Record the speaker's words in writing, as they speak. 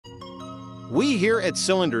We here at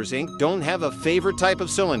Cylinders Inc. don't have a favorite type of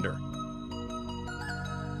cylinder,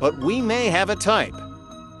 but we may have a type,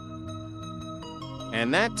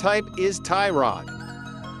 and that type is tie rod.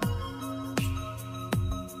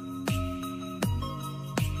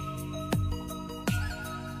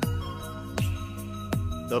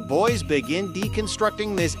 The boys begin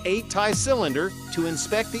deconstructing this 8-tie cylinder to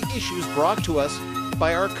inspect the issues brought to us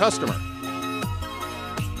by our customer.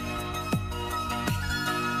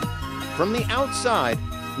 From the outside,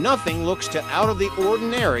 nothing looks too out of the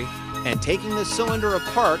ordinary, and taking the cylinder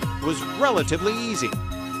apart was relatively easy.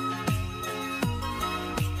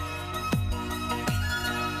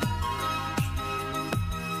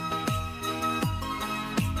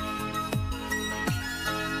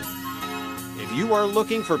 If you are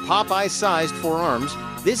looking for Popeye-sized forearms,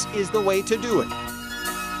 this is the way to do it.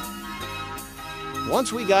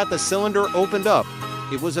 Once we got the cylinder opened up,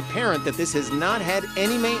 it was apparent that this has not had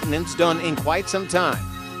any maintenance done in quite some time.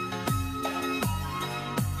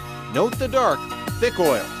 Note the dark, thick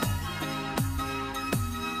oil.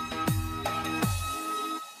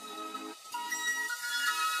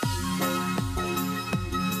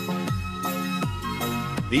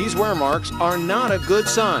 These wear marks are not a good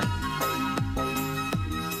sign.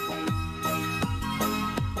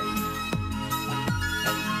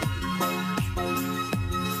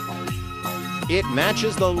 It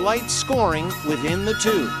matches the light scoring within the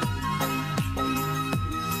tube.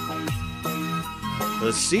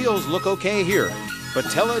 The seals look okay here, but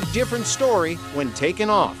tell a different story when taken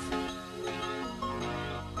off.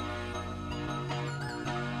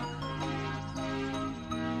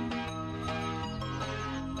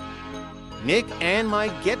 Nick and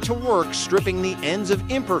Mike get to work stripping the ends of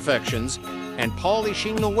imperfections and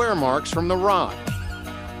polishing the wear marks from the rod.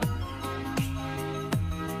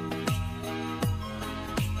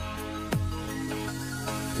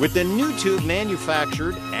 With the new tube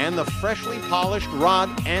manufactured and the freshly polished rod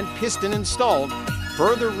and piston installed,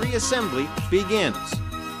 further reassembly begins.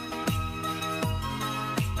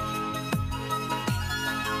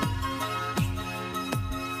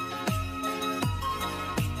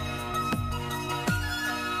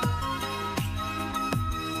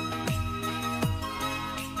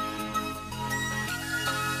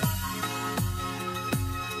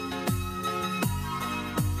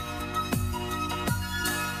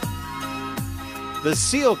 The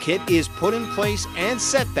seal kit is put in place and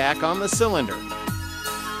set back on the cylinder.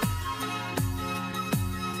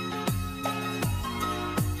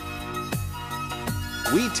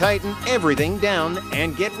 We tighten everything down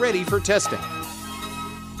and get ready for testing.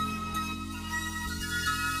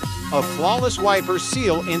 A flawless wiper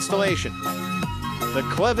seal installation. The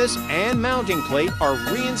clevis and mounting plate are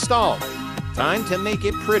reinstalled. Time to make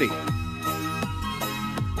it pretty.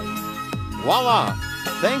 Voila!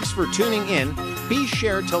 Thanks for tuning in. Be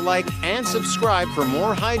sure to like and subscribe for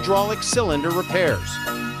more hydraulic cylinder repairs.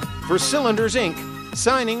 For Cylinders Inc.,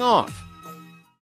 signing off.